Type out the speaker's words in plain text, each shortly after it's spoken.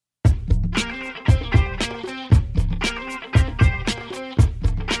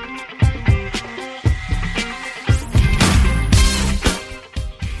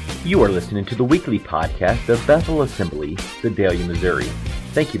You are listening to the weekly podcast of Bethel Assembly, Sedalia, Missouri.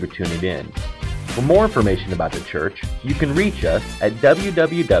 Thank you for tuning in. For more information about the church, you can reach us at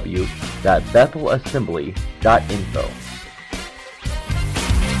www.bethelassembly.info.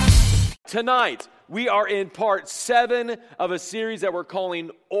 Tonight, we are in part 7 of a series that we're calling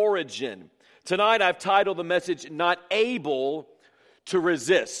Origin. Tonight, I've titled the message, Not Able to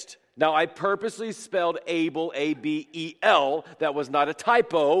Resist. Now, I purposely spelled Abel, A-B-E-L. That was not a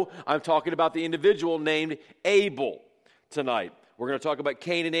typo. I'm talking about the individual named Abel tonight. We're going to talk about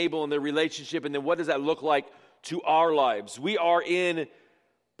Cain and Abel and their relationship, and then what does that look like to our lives. We are in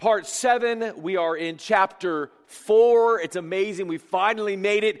part 7. We are in chapter 4. It's amazing. We finally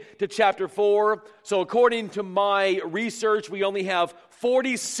made it to chapter 4. So according to my research, we only have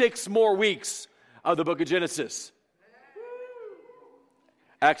 46 more weeks of the book of Genesis.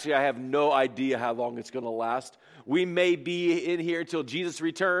 Actually, I have no idea how long it's going to last. We may be in here until Jesus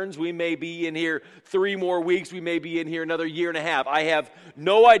returns. We may be in here 3 more weeks. We may be in here another year and a half. I have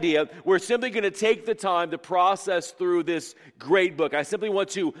no idea. We're simply going to take the time to process through this great book. I simply want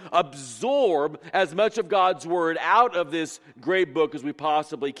to absorb as much of God's Word out of this great book as we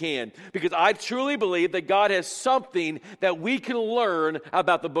possibly can. Because I truly believe that God has something that we can learn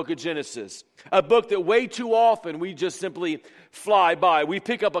about the book of Genesis. A book that way too often we just simply fly by. We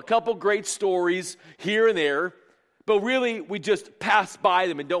pick up a couple great stories here and there, but really we just pass by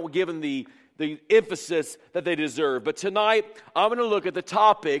them and don't give them the emphasis that they deserve. But tonight, I'm going to look at the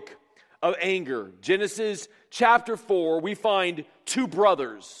topic of anger. Genesis chapter 4, we find 2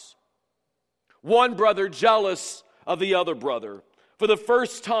 brothers. One brother jealous of the other brother. For the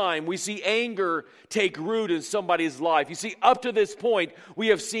first time, we see anger take root in somebody's life. You see, up to this point, we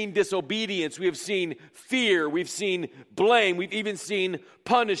have seen disobedience, we have seen fear, we've seen blame, we've even seen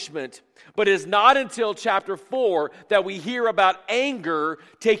punishment. But it is not until chapter 4 that we hear about anger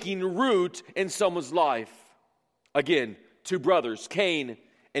taking root in someone's life. Again, 2 brothers, Cain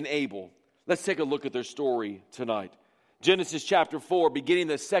and Abel. Let's take a look at their story tonight. Genesis chapter 4, beginning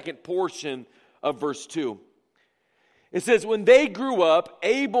the second portion of verse 2. It says, when they grew up,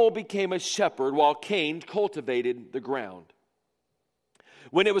 Abel became a shepherd while Cain cultivated the ground.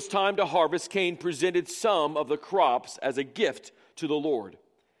 When it was time to harvest, Cain presented some of the crops as a gift to the Lord.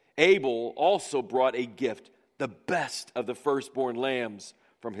 Abel also brought a gift, the best of the firstborn lambs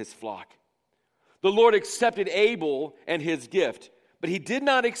from his flock. The Lord accepted Abel and his gift, but he did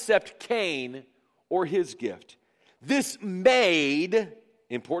not accept Cain or his gift. This made...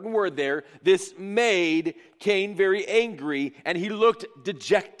 important word there. This made Cain very angry, and he looked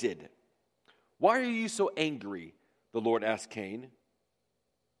dejected. Why are you so angry? The Lord asked Cain.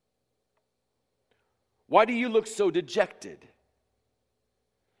 Why do you look so dejected?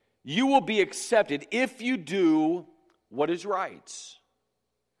 You will be accepted if you do what is right.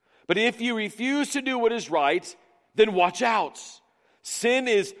 But if you refuse to do what is right, then watch out. Sin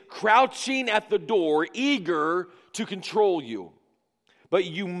is crouching at the door, eager to control you. But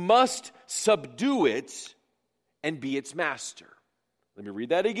you must subdue it and be its master. Let me read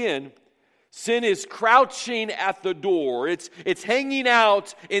that again. Sin is crouching at the door. It's hanging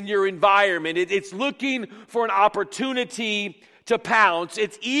out in your environment. It's looking for an opportunity to pounce.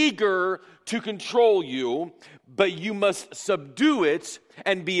 It's eager to control you, but you must subdue it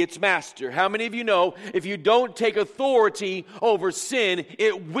and be its master. How many of you know if you don't take authority over sin,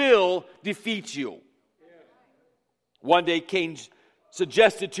 it will defeat you? One day Cain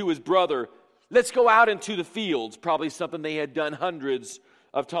suggested to his brother, let's go out into the fields, probably something they had done hundreds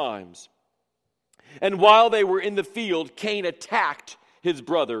of times. And while they were in the field, Cain attacked his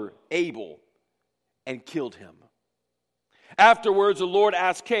brother Abel and killed him. Afterwards, the Lord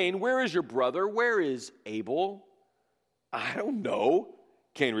asked Cain, where is your brother? Where is Abel? I don't know,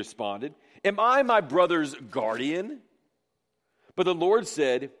 Cain responded. Am I my brother's guardian? But the Lord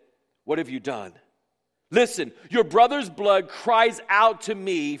said, what have you done? Listen, your brother's blood cries out to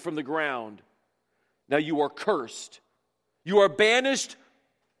me from the ground. Now you are cursed. You are banished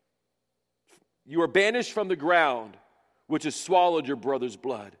from the ground, which has swallowed your brother's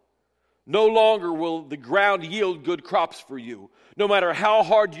blood. No longer will the ground yield good crops for you, no matter how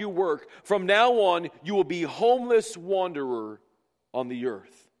hard you work. From now on, you will be homeless wanderer on the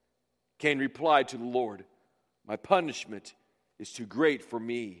earth. Cain replied to the Lord, my punishment is too great for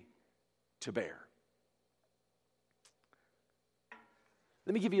me to bear.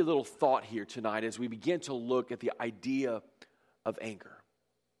 Let me give you a little thought here tonight as we begin to look at the idea of anger.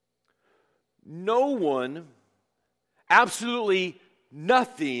 No one, absolutely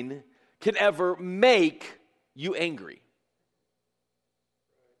nothing, can ever make you angry.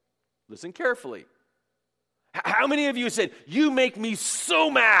 Listen carefully. How many of you said, you make me so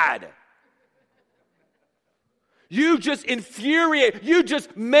mad? You just infuriate. You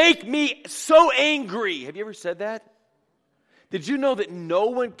just make me so angry. Have you ever said that? Did you know that no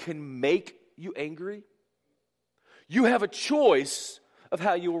one can make you angry? You have a choice of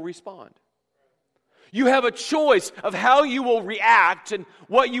how you will respond. You have a choice of how you will react and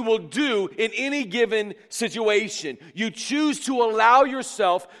what you will do in any given situation. You choose to allow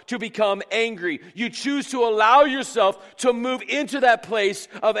yourself to become angry. You choose to allow yourself to move into that place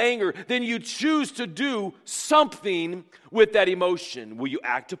of anger. Then you choose to do something with that emotion. Will you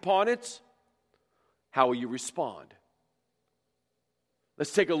act upon it? How will you respond?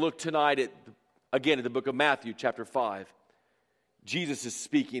 Let's take a look tonight at the book of Matthew, chapter 5. Jesus is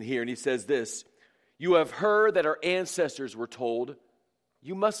speaking here, and he says this, "You have heard that our ancestors were told,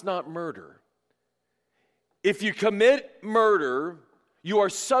 'You must not murder.' If you commit murder, you are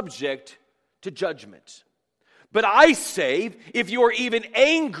subject to judgment. But I say, if you are even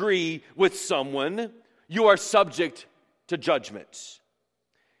angry with someone, you are subject to judgment.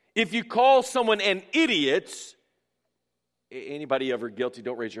 If you call someone an idiot," anybody ever guilty?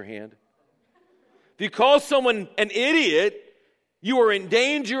 Don't raise your hand. If you call someone an idiot, you are in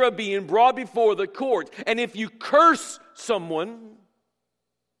danger of being brought before the court. And if you curse someone,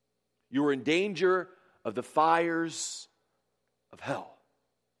 you are in danger of the fires of hell."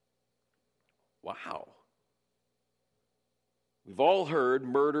 Wow. We've all heard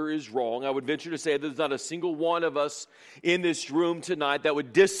murder is wrong. I would venture to say there's not a single one of us in this room tonight that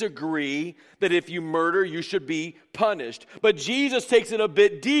would disagree that if you murder, you should be punished. But Jesus takes it a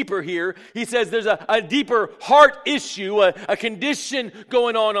bit deeper here. He says there's a deeper heart issue, a condition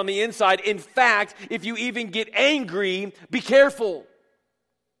going on the inside. In fact, if you even get angry, be careful.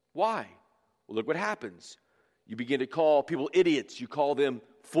 Why? Well, look what happens. You begin to call people idiots. You call them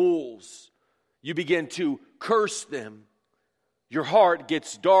fools. You begin to curse them. Your heart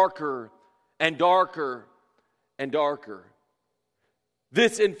gets darker and darker and darker.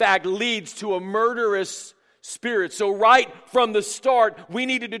 This, in fact, leads to a murderous spirit. So right from the start, we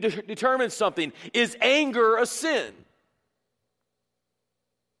need to determine something. Is anger a sin?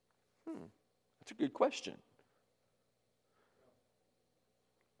 That's a good question.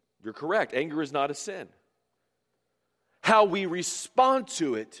 You're correct. Anger is not a sin. How we respond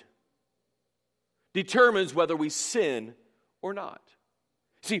to it determines whether we sin or not.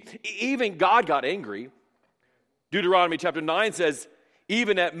 See, even God got angry. Deuteronomy chapter 9 says,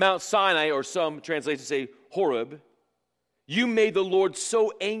 even at Mount Sinai, or some translations say Horeb, you made the Lord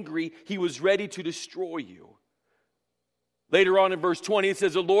so angry, he was ready to destroy you. Later on in verse 20, it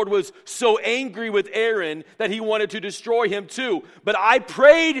says, the Lord was so angry with Aaron that he wanted to destroy him too. But I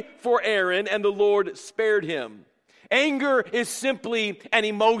prayed for Aaron, and the Lord spared him. Anger is simply an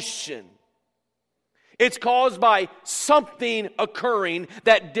emotion. It's caused by something occurring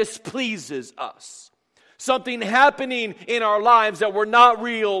that displeases us. Something happening in our lives that we're not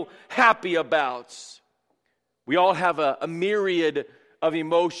real happy about. We all have a myriad of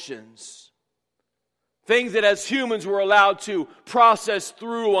emotions. Things that as humans we're allowed to process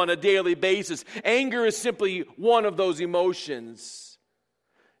through on a daily basis. Anger is simply one of those emotions.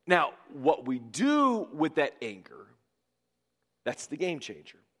 Now, what we do with that anger, that's the game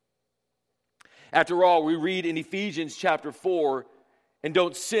changer. After all, we read in Ephesians chapter 4, and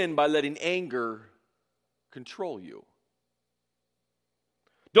don't sin by letting anger control you.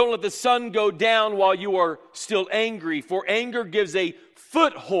 Don't let the sun go down while you are still angry, for anger gives a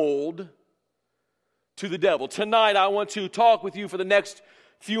foothold to the devil. Tonight, I want to talk with you for the next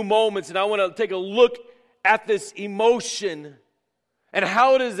few moments, and I want to take a look at this emotion and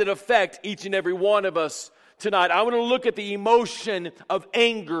how does it affect each and every one of us tonight. I want to look at the emotion of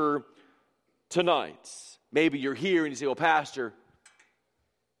anger tonight. Maybe you're here and you say, well, Pastor,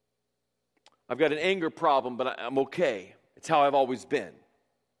 I've got an anger problem, but I'm okay. It's how I've always been.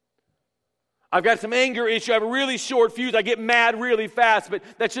 I've got some anger issue. I have a really short fuse. I get mad really fast, but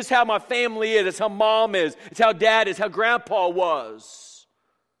that's just how my family is. It's how mom is. It's how dad is, how grandpa was.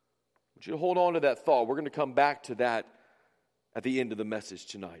 I want you to hold on to that thought. We're going to come back to that at the end of the message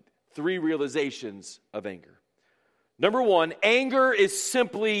tonight. 3 realizations of anger. Number 1, anger is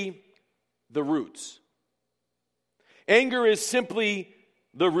simply the roots. Anger is simply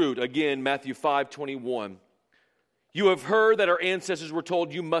the root. Again, Matthew 5:21. You have heard that our ancestors were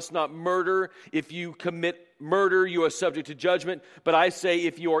told you must not murder. If you commit murder, you are subject to judgment. But I say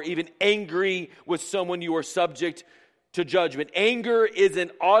if you are even angry with someone, you are subject to judgment. Anger is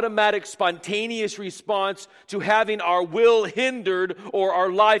an automatic, spontaneous response to having our will hindered or our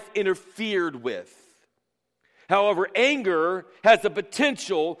life interfered with. However, anger has the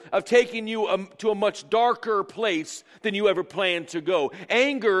potential of taking you to a much darker place than you ever planned to go.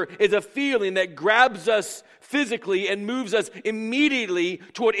 Anger is a feeling that grabs us physically and moves us immediately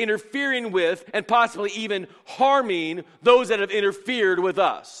toward interfering with and possibly even harming those that have interfered with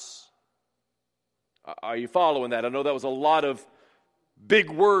us. Are you following that? I know that was a lot of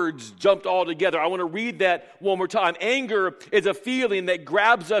big words jumped all together. I want to read that one more time. Anger is a feeling that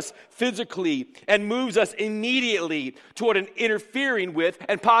grabs us physically and moves us immediately toward an interfering with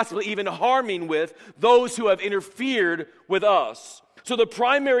and possibly even harming with those who have interfered with us. So the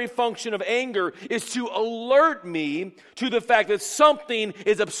primary function of anger is to alert me to the fact that something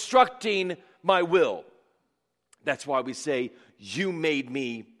is obstructing my will. That's why we say, you made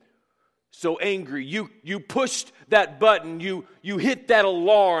me so angry. You pushed that button. You hit that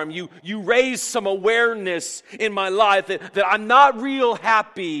alarm. You raised some awareness in my life that I'm not real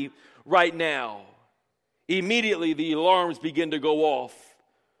happy right now. Immediately the alarms begin to go off.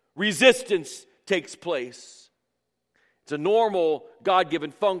 Resistance takes place. It's a normal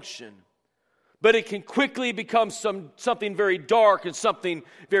God-given function. But it can quickly become something very dark and something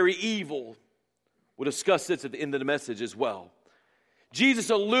very evil. We'll discuss this at the end of the message as well. Jesus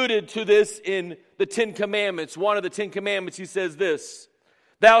alluded to this in the Ten Commandments. One of the Ten Commandments, he says this: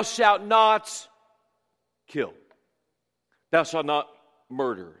 thou shalt not kill. Thou shalt not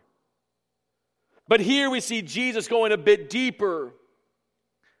murder. But here we see Jesus going a bit deeper.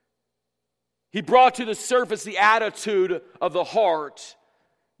 He brought to the surface the attitude of the heart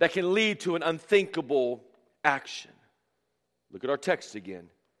that can lead to an unthinkable action. Look at our text again.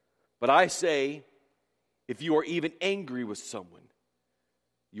 But I say, if you are even angry with someone,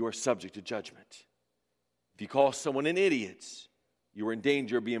 you are subject to judgment. If you call someone an idiot, you are in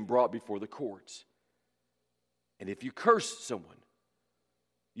danger of being brought before the courts. And if you curse someone,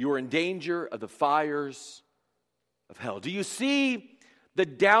 you are in danger of the fires of hell. Do you see the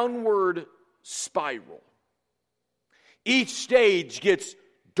downward spiral? Each stage gets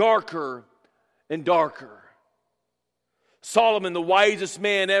darker and darker. Solomon, the wisest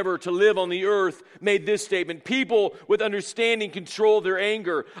man ever to live on the earth, made this statement: people with understanding control their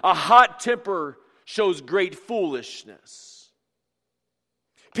anger. A hot temper shows great foolishness.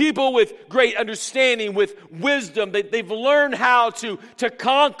 People with great understanding, with wisdom, they've learned how to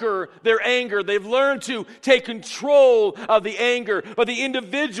conquer their anger. They've learned to take control of the anger. But the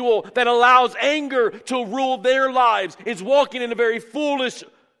individual that allows anger to rule their lives is walking in a very foolish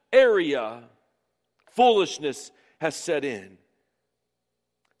area. Foolishness has set in.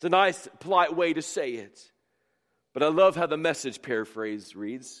 It's a nice, polite way to say it. But I love how the Message paraphrase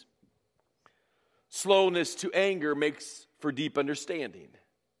reads: slowness to anger makes for deep understanding.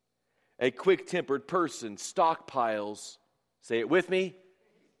 A quick-tempered person stockpiles, say it with me,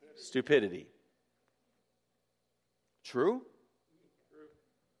 stupidity. True?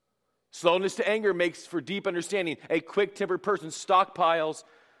 Slowness to anger makes for deep understanding. A quick-tempered person stockpiles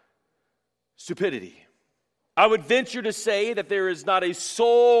stupidity. I would venture to say that there is not a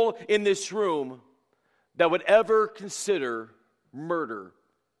soul in this room that would ever consider murder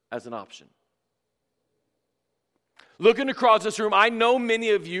as an option. Looking across this room, I know many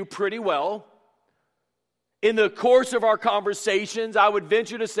of you pretty well. In the course of our conversations, I would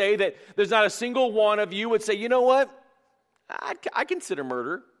venture to say that there's not a single one of you would say, you know what? I consider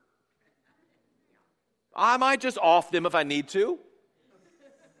murder. I might just off them if I need to.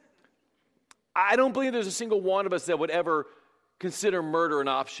 I don't believe there's a single one of us that would ever consider murder an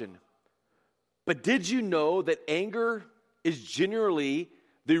option. But did you know that anger is generally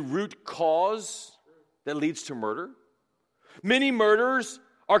the root cause that leads to murder? Many murders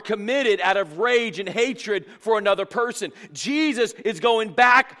are committed out of rage and hatred for another person. Jesus is going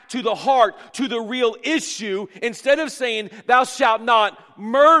back to the heart, to the real issue. Instead of saying, thou shalt not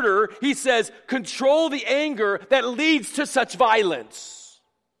murder, he says, control the anger that leads to such violence.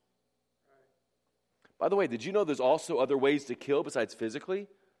 By the way, did you know there's also other ways to kill besides physically?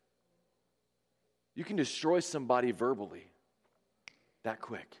 You can destroy somebody verbally that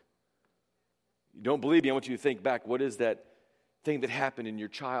quick. You don't believe me? I want you to think back. What is that thing that happened in your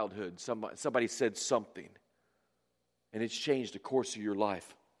childhood? Somebody said something, and it's changed the course of your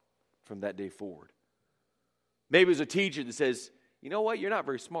life from that day forward. Maybe it was a teacher that says, you know what, you're not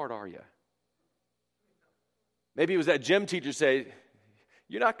very smart, are you? Maybe it was that gym teacher say,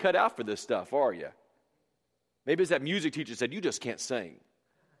 you're not cut out for this stuff, are you? Maybe it was that music teacher that said, you just can't sing.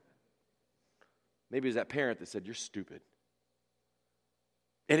 Maybe it was that parent that said, you're stupid.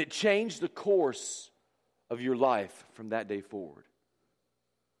 And it changed the course of your life from that day forward.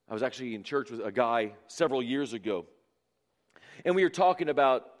 I was actually in church with a guy several years ago, and we were talking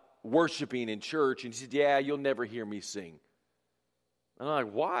about worshiping in church. And he said, yeah, you'll never hear me sing. And I'm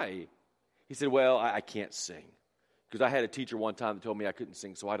like, why? He said, well, I can't sing. Because I had a teacher one time that told me I couldn't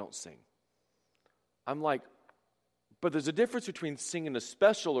sing, so I don't sing. I'm like, but there's a difference between singing a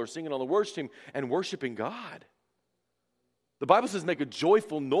special or singing on the worship team and worshiping God. The Bible says make a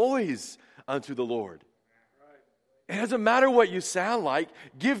joyful noise unto the Lord. It doesn't matter what you sound like.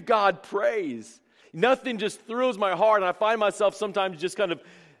 Give God praise. Nothing just thrills my heart, and I find myself sometimes just kind of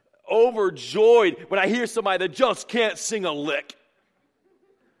overjoyed when I hear somebody that just can't sing a lick.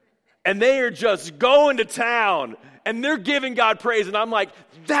 And they are just going to town, and they're giving God praise, and I'm like,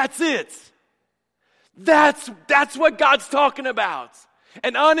 that's it. That's what God's talking about.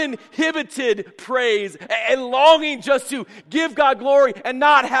 An uninhibited praise, and longing just to give God glory and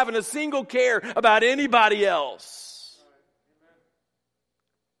not having a single care about anybody else.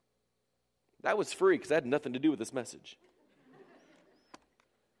 That was free because that had nothing to do with this message.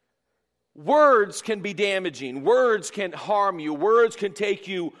 Words can be damaging. Words can harm you. Words can take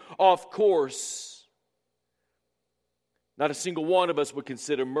you off course. Not a single one of us would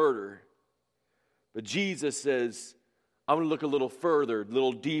consider murder. But Jesus says, I'm going to look a little further, a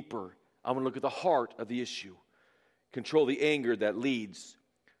little deeper. I'm going to look at the heart of the issue. Control the anger that leads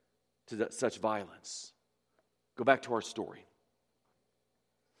to such violence. Go back to our story.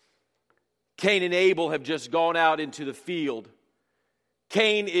 Cain and Abel have just gone out into the field.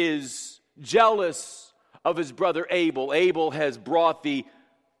 Cain is jealous of his brother Abel. Abel has brought the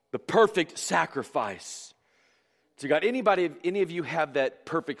perfect sacrifice to God. Any of you have that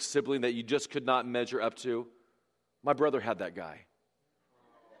perfect sibling that you just could not measure up to? My brother had that guy.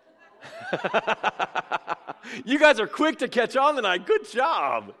 You guys are quick to catch on tonight. Good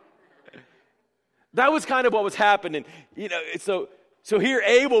job. That was kind of what was happening. So here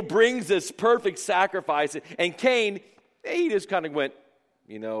Abel brings this perfect sacrifice, and Cain, he just kind of went,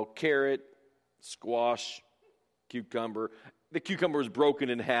 carrot, squash, cucumber. The cucumber was broken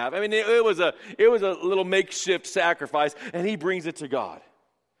in half. I mean, it was a little makeshift sacrifice, and he brings it to God.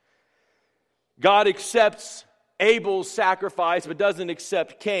 God accepts Abel's sacrifice, but doesn't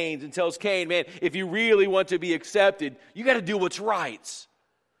accept Cain's, and tells Cain, man, if you really want to be accepted, you got to do what's right.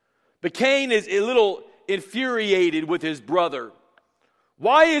 But Cain is a little infuriated with his brother.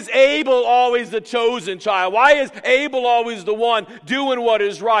 Why is Abel always the chosen child? Why is Abel always the one doing what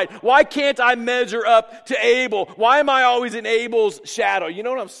is right? Why can't I measure up to Abel? Why am I always in Abel's shadow? You know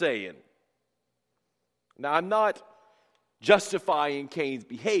what I'm saying? Now, I'm not justifying Cain's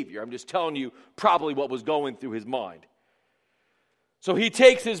behavior. I'm just telling you probably what was going through his mind. So he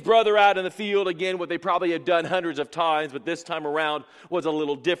takes his brother out in the field again, what they probably had done hundreds of times, but this time around was a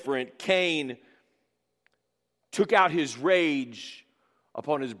little different. Cain took out his rage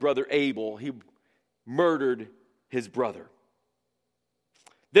upon his brother Abel. He murdered his brother.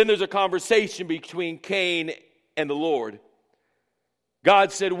 Then there's a conversation between Cain and the Lord.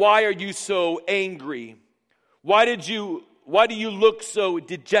 God said, why are you so angry? Why do you look so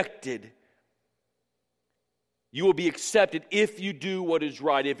dejected? You will be accepted if you do what is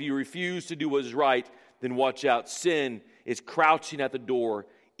right. If you refuse to do what is right, then watch out. Sin is crouching at the door,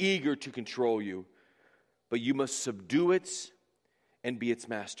 eager to control you. But you must subdue it and be its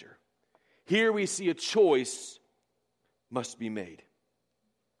master. Here we see a choice must be made.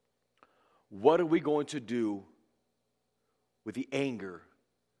 What are we going to do with the anger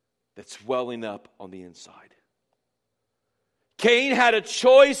that's welling up on the inside? Cain had a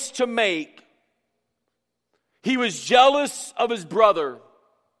choice to make. He was jealous of his brother.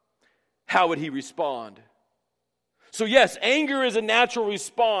 How would he respond? So yes, anger is a natural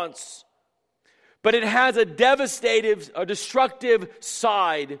response, but it has a destructive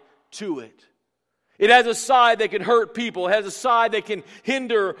side to it. It has a side that can hurt people. It has a side that can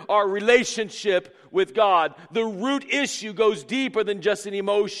hinder our relationship with God. The root issue goes deeper than just an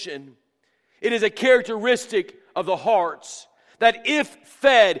emotion. It is a characteristic of the hearts that if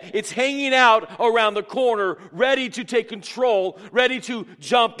fed, it's hanging out around the corner, ready to take control, ready to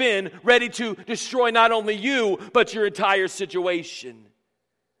jump in, ready to destroy not only you, but your entire situation.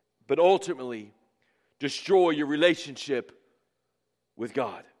 But ultimately, destroy your relationship with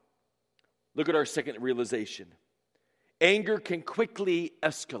God. Look at our second realization. Anger can quickly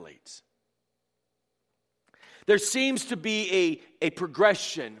escalate. There seems to be a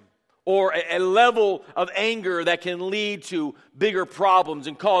progression or a level of anger that can lead to bigger problems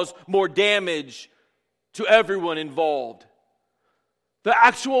and cause more damage to everyone involved. The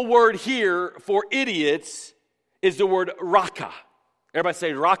actual word here for idiots is the word raka. Everybody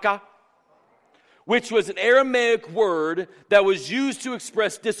say raka? Which was an Aramaic word that was used to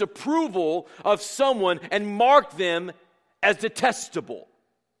express disapproval of someone and mark them as detestable.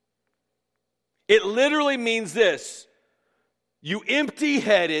 It literally means this: you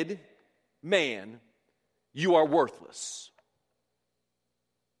empty-headed man, you are worthless.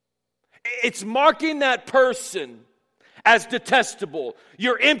 It's marking that person as detestable.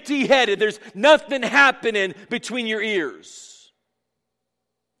 You're empty-headed. There's nothing happening between your ears.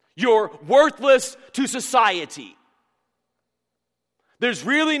 You're worthless to society. There's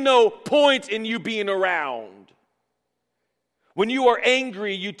really no point in you being around. When you are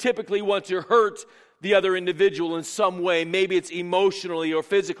angry, you typically want to hurt the other individual in some way. Maybe it's emotionally or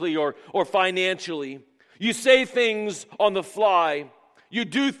physically or financially. You say things on the fly. You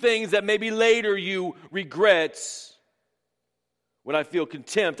do things that maybe later you regret. When I feel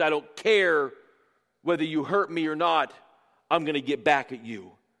contempt, I don't care whether you hurt me or not. I'm going to get back at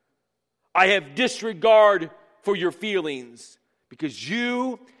you. I have disregard for your feelings because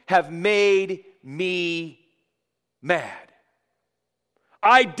you have made me mad.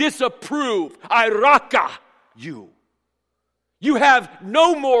 I disapprove. I raka you. You have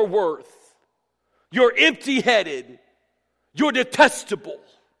no more worth. You're empty-headed. You're detestable.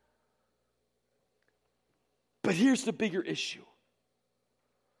 But here's the bigger issue.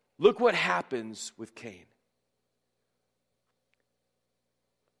 Look what happens with Cain.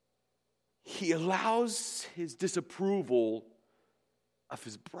 He allows his disapproval of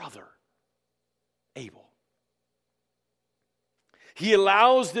his brother, Abel. He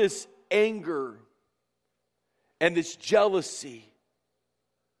allows this anger and this jealousy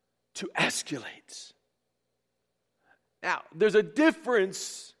to escalate. Now, there's a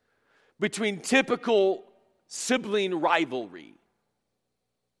difference between typical sibling rivalry.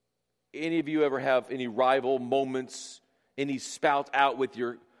 Any of you ever have any rival moments, any spout out with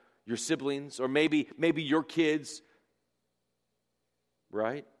your siblings, or maybe your kids,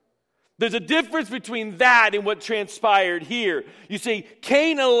 right? There's a difference between that and what transpired here. You see,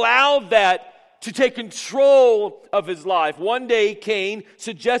 Cain allowed that to take control of his life. One day, Cain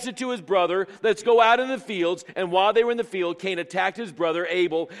suggested to his brother, let's go out in the fields. And while they were in the field, Cain attacked his brother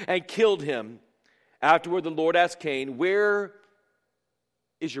Abel and killed him. Afterward, the Lord asked Cain, where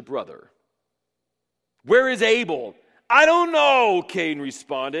is your brother? Where is Abel? I don't know, Cain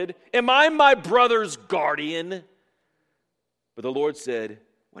responded. Am I my brother's guardian? But the Lord said,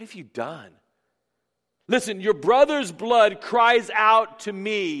 what have you done? Listen, your brother's blood cries out to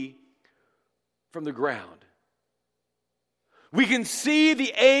me from the ground. We can see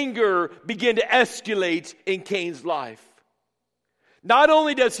the anger begin to escalate in Cain's life. Not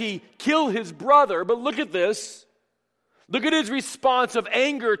only does he kill his brother, but look at this. Look at his response of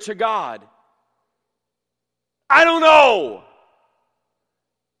anger to God. I don't know.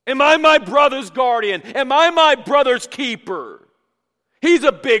 Am I my brother's guardian? Am I my brother's keeper? He's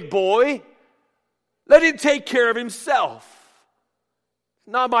a big boy. Let him take care of himself.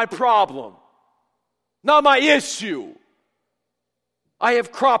 Not my problem. Not my issue. I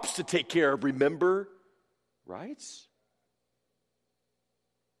have crops to take care of, remember? Right?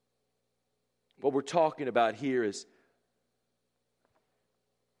 What we're talking about here is,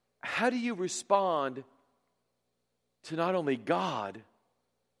 how do you respond to not only God,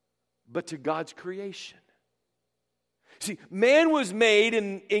 but to God's creation? See, man was made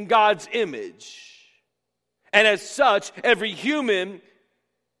in God's image. And as such, every human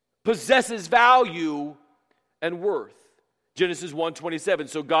possesses value and worth. Genesis 1:27.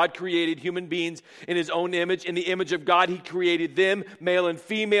 So God created human beings in his own image. In the image of God, he created them. Male and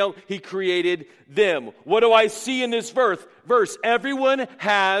female, he created them. What do I see in this verse? Everyone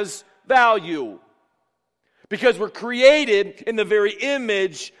has value. Because we're created in the very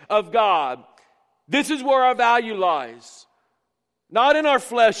image of God. This is where our value lies. Not in our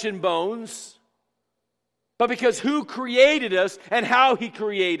flesh and bones, but because who created us and how he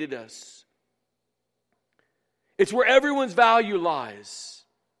created us. It's where everyone's value lies.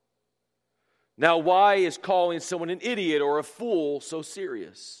 Now, why is calling someone an idiot or a fool so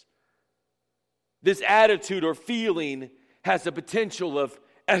serious? This attitude or feeling has the potential of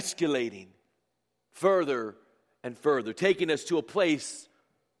escalating further and further, taking us to a place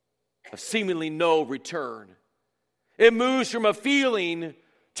of seemingly no return. It moves from a feeling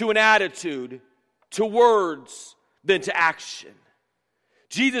to an attitude, to words, then to action.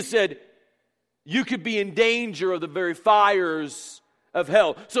 Jesus said, you could be in danger of the very fires of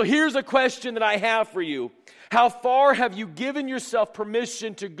hell. So here's a question that I have for you. How far have you given yourself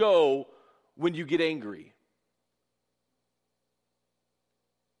permission to go when you get angry?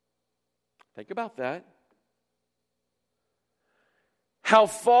 Think about that. How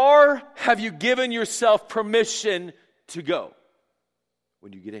far have you given yourself permission to go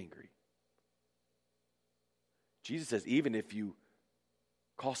when you get angry? Jesus says, even if you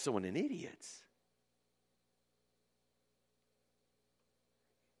call someone an idiot,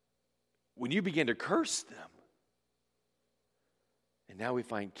 when you begin to curse them. And now we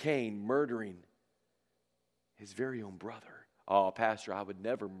find Cain murdering his very own brother. Oh, Pastor, I would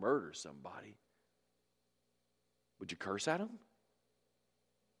never murder somebody. Would you curse at him?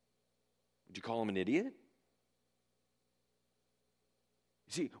 Would you call him an idiot? You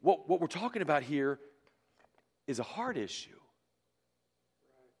see, what we're talking about here is a heart issue.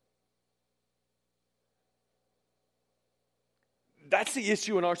 That's the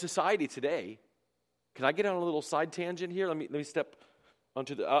issue in our society today. Can I get on a little side tangent here? Let me step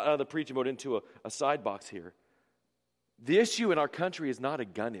onto out of the preaching mode into a side box here. The issue in our country is not a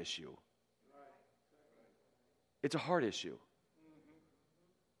gun issue. It's a heart issue.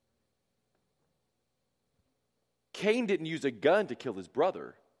 Cain didn't use a gun to kill his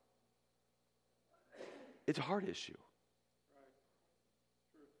brother. It's a heart issue.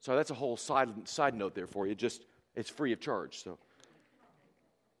 So that's a whole side note there for you. It's free of charge. So,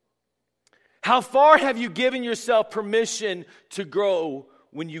 how far have you given yourself permission to grow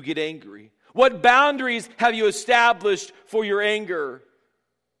when you get angry? What boundaries have you established for your anger?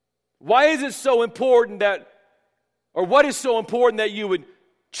 Why is it so important what is so important that you would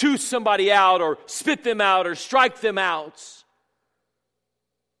choose somebody out or spit them out or strike them out?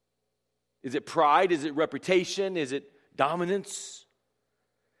 Is it pride? Is it reputation? Is it dominance?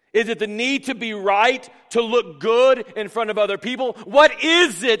 Is it the need to be right, to look good in front of other people? What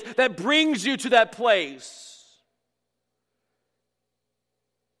is it that brings you to that place?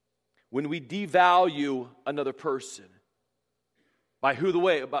 When we devalue another person by who the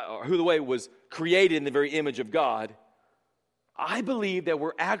way was created in the very image of God, I believe that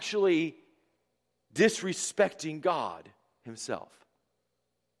we're actually disrespecting God Himself.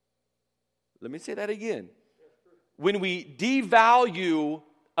 Let me say that again. When we devalue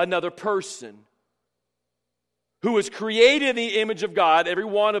another person who was created in the image of God, every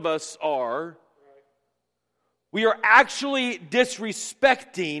one of us are, we are actually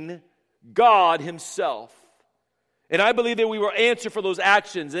disrespecting God Himself. And I believe that we will answer for those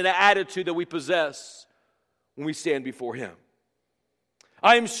actions and the attitude that we possess when we stand before Him.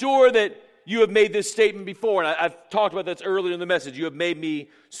 I am sure that you have made this statement before, and I've talked about this earlier in the message. You have made me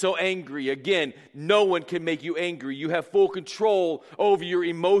so angry. Again, no one can make you angry. You have full control over your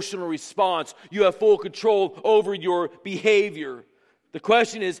emotional response. You have full control over your behavior. The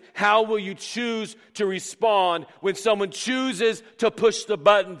question is, how will you choose to respond when someone chooses to push the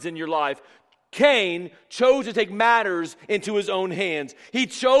buttons in your life? Cain chose to take matters into his own hands. He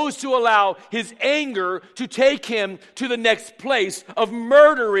chose to allow his anger to take him to the next place of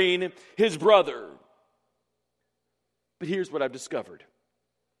murdering his brother. But here's what I've discovered.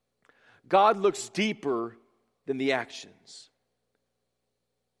 God looks deeper than the actions.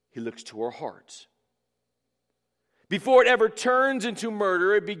 He looks to our hearts. Before it ever turns into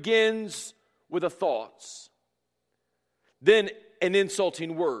murder, it begins with a thought, then an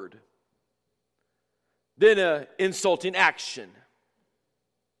insulting word, then an insulting action,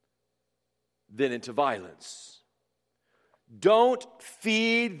 then into violence. Don't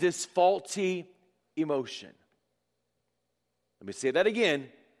feed this faulty emotion. Let me say that again.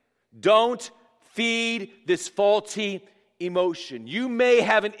 Don't feed this faulty emotion. You may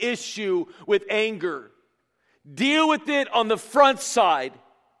have an issue with anger. Deal with it on the front side,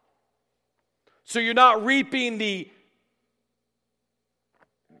 so you're not reaping the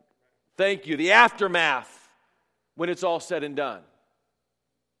aftermath when it's all said and done.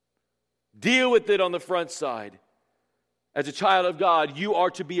 Deal with it on the front side. As a child of God, you are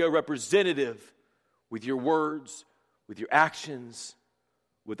to be a representative with your words, with your actions,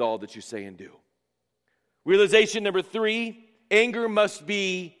 with all that you say and do. Realization number 3, anger must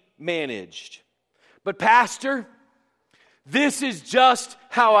be managed. But Pastor, this is just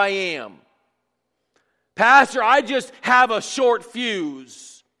how I am. Pastor, I just have a short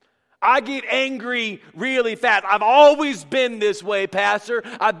fuse. I get angry really fast. I've always been this way, Pastor.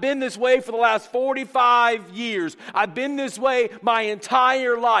 I've been this way for the last 45 years. I've been this way my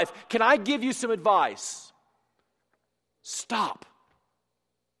entire life. Can I give you some advice? Stop.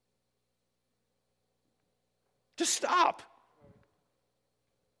 Just stop.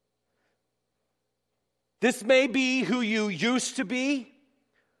 This may be who you used to be,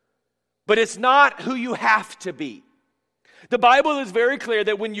 but it's not who you have to be. The Bible is very clear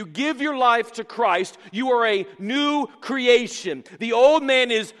that when you give your life to Christ, you are a new creation. The old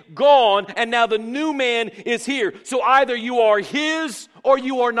man is gone, and now the new man is here. So either you are His or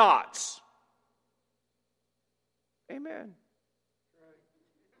you are not. Amen.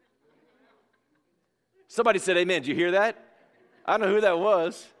 Somebody said amen. Did you hear that? I don't know who that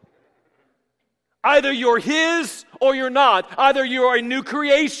was. Either you're His or you're not. Either you're a new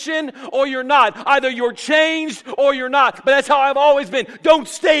creation or you're not. Either you're changed or you're not. But that's how I've always been. Don't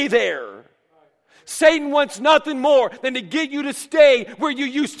stay there. Satan wants nothing more than to get you to stay where you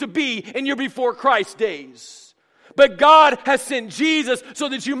used to be in your before Christ days. But God has sent Jesus so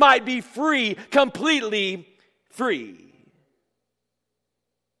that you might be free, completely free.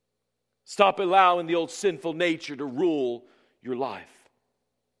 Stop allowing the old sinful nature to rule your life.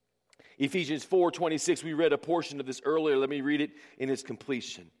 Ephesians 4:26, we read a portion of this earlier. Let me read it in its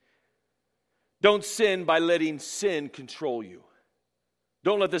completion. Don't sin by letting sin control you.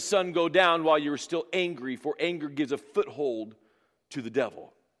 Don't let the sun go down while you're still angry, for anger gives a foothold to the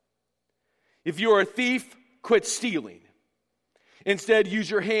devil. If you're a thief, quit stealing. Instead, use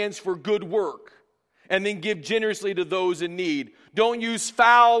your hands for good work, and then give generously to those in need. Don't use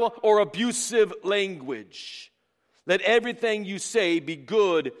foul or abusive language. Let everything you say be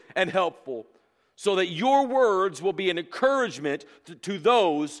good and helpful, so that your words will be an encouragement to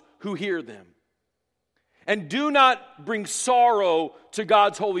those who hear them. And do not bring sorrow to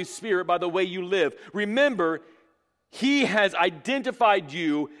God's Holy Spirit by the way you live. Remember, He has identified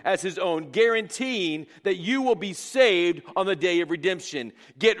you as His own, guaranteeing that you will be saved on the day of redemption.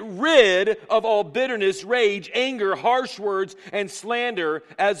 Get rid of all bitterness, rage, anger, harsh words, and slander,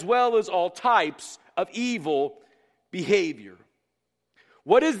 as well as all types of evil behavior.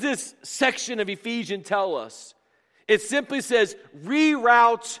 What does this section of Ephesians tell us? It simply says,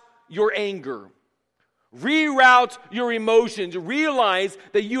 reroute your anger. Reroute your emotions. Realize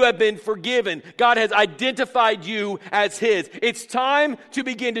that you have been forgiven. God has identified you as His. It's time to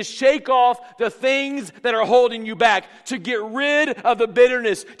begin to shake off the things that are holding you back, to get rid of the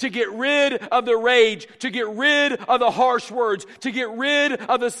bitterness, to get rid of the rage, to get rid of the harsh words, to get rid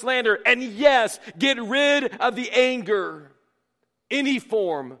of the slander, and yes, get rid of the anger, any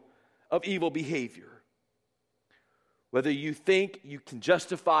form of evil behavior, whether you think you can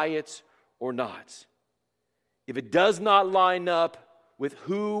justify it or not. If it does not line up with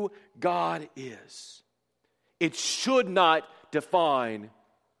who God is, it should not define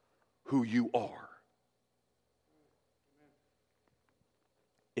who you are.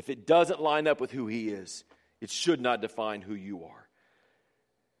 If it doesn't line up with who He is, it should not define who you are.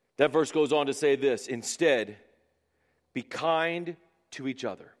 That verse goes on to say this: instead, be kind to each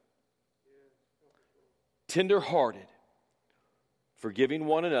other, tender-hearted, forgiving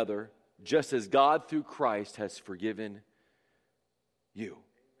one another, just as God through Christ has forgiven you.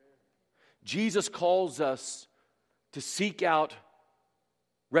 Jesus calls us to seek out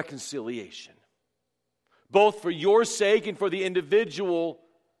reconciliation, both for your sake and for the individual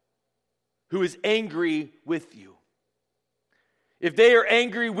who is angry with you. If they are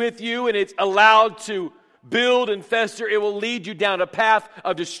angry with you and it's allowed to build and fester, it will lead you down a path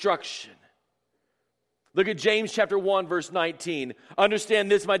of destruction. Look at James chapter 1, verse 19.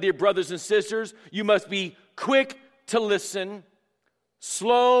 Understand this, my dear brothers and sisters. You must be quick to listen,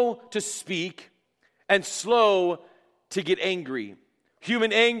 slow to speak, and slow to get angry.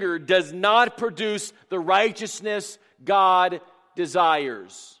 Human anger does not produce the righteousness God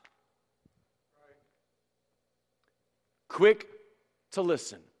desires. Quick to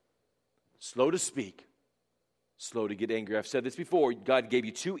listen, slow to speak, slow to get angry. I've said this before. God gave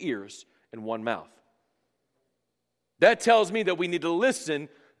you 2 ears and 1 mouth. That tells me that we need to listen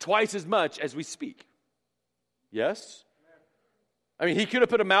twice as much as we speak. Yes? I mean, He could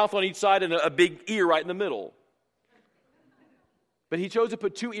have put a mouth on each side and a big ear right in the middle. But He chose to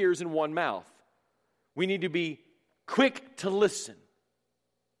put 2 ears and 1 mouth. We need to be quick to listen,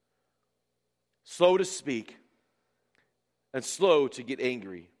 slow to speak, and slow to get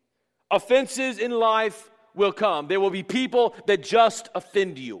angry. Offenses in life will come. There will be people that just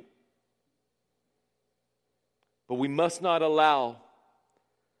offend you. But we must not allow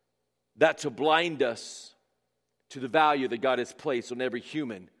that to blind us to the value that God has placed on every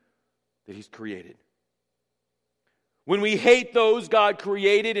human that He's created. When we hate those God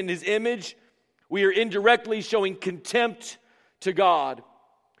created in His image, we are indirectly showing contempt to God.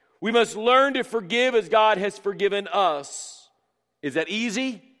 We must learn to forgive as God has forgiven us. Is that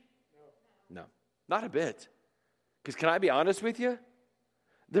easy? No, not a bit. Because can I be honest with you?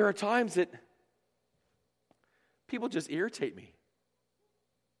 There are times that people just irritate me.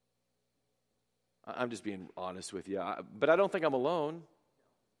 I'm just being honest with you. But I don't think I'm alone.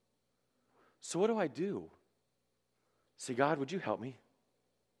 So what do I do? Say, God, would you help me?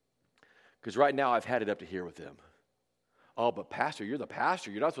 Because right now I've had it up to here with them. Oh, but pastor, you're the pastor.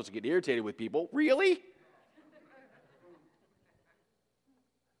 You're not supposed to get irritated with people. Really?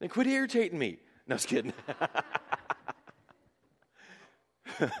 Then quit irritating me. No, I was kidding.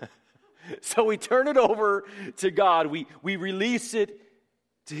 So we turn it over to God. We release it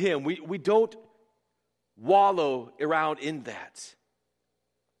to Him. We don't wallow around in that.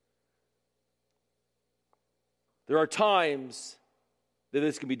 There are times that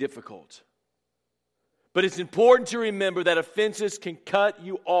this can be difficult. But it's important to remember that offenses can cut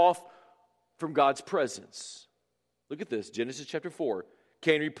you off from God's presence. Look at this, Genesis chapter 4.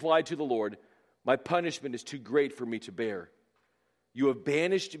 Cain replied to the Lord, "My punishment is too great for me to bear. You have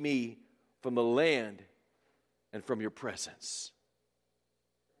banished me from the land and from your presence."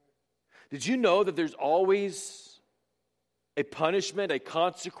 Did you know that there's always a punishment, a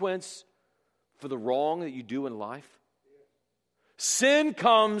consequence for the wrong that you do in life? Sin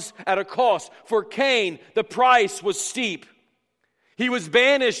comes at a cost. For Cain, the price was steep. He was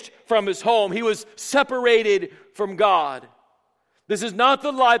banished from his home. He was separated from God. This is not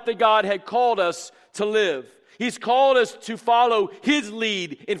the life that God had called us to live. He's called us to follow His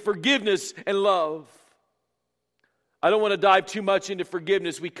lead in forgiveness and love. I don't want to dive too much into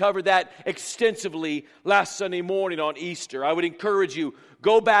forgiveness. We covered that extensively last Sunday morning on Easter. I would encourage you,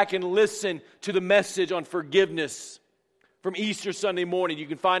 go back and listen to the message on forgiveness from Easter Sunday morning. You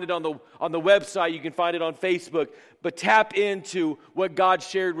can find it on the website. You can find it on Facebook. But tap into what God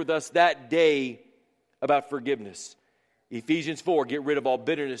shared with us that day about forgiveness. Ephesians 4, get rid of all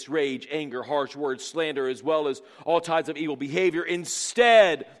bitterness, rage, anger, harsh words, slander, as well as all types of evil behavior.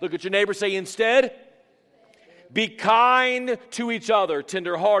 Instead, look at your neighbor, say instead. Be kind to each other,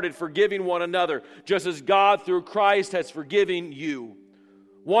 tenderhearted, forgiving one another, just as God through Christ has forgiven you.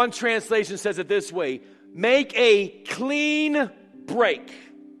 One translation says it this way: make a clean break.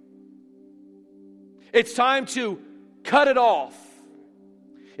 It's time to cut it off.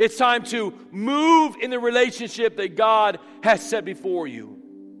 It's time to move in the relationship that God has set before you.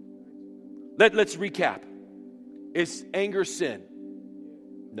 Let's recap. Is anger sin?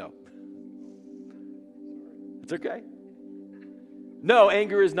 No. It's okay. No,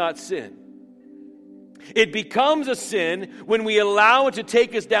 anger is not sin. It becomes a sin when we allow it to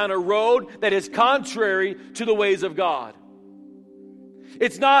take us down a road that is contrary to the ways of God.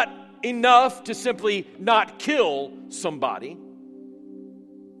 It's not enough to simply not kill somebody.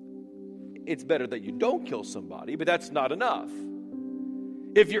 It's better that you don't kill somebody, but that's not enough.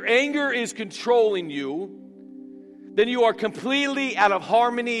 If your anger is controlling you, then you are completely out of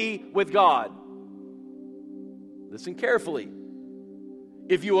harmony with God. Listen carefully.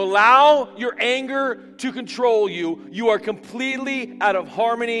 If you allow your anger to control you, you are completely out of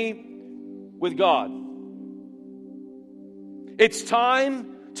harmony with God. It's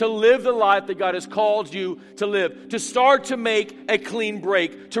time to live the life that God has called you to live, to start to make a clean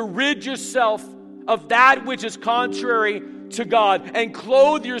break, to rid yourself of that which is contrary to God and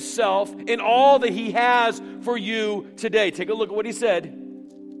clothe yourself in all that He has for you today. Take a look at what He said.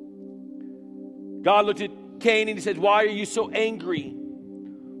 God looked at Cain and He said, "Why are you so angry?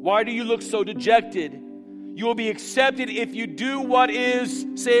 Why do you look so dejected? You will be accepted if you do what is,"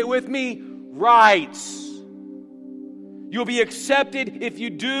 say it with me, "right." You'll be accepted if you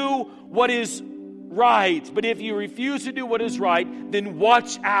do what is right. But if you refuse to do what is right, then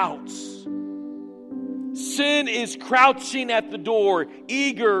watch out. Sin is crouching at the door,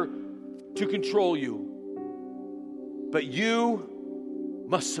 eager to control you. But you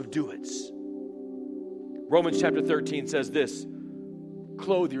must subdue it. Romans chapter 13 says this: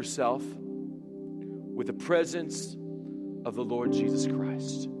 clothe yourself with the presence of the Lord Jesus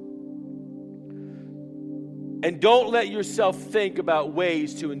Christ. And don't let yourself think about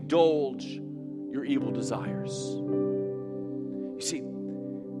ways to indulge your evil desires. You see,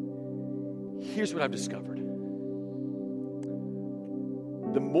 here's what I've discovered.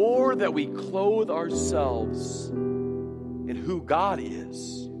 The more that we clothe ourselves in who God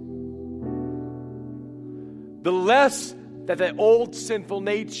is, the less that old sinful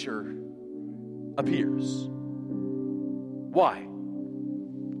nature appears. Why?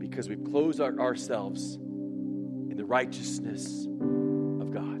 Because we've clothed ourselves in the righteousness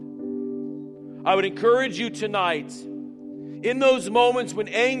of God. I would encourage you tonight, in those moments when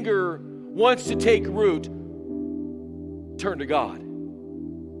anger wants to take root, turn to God.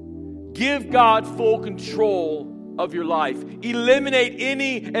 Give God full control of your life. Eliminate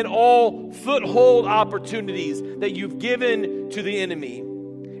any and all foothold opportunities that you've given to the enemy,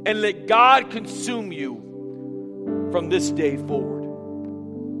 and let God consume you from this day forward.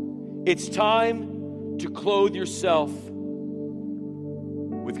 It's time to clothe yourself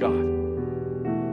with God.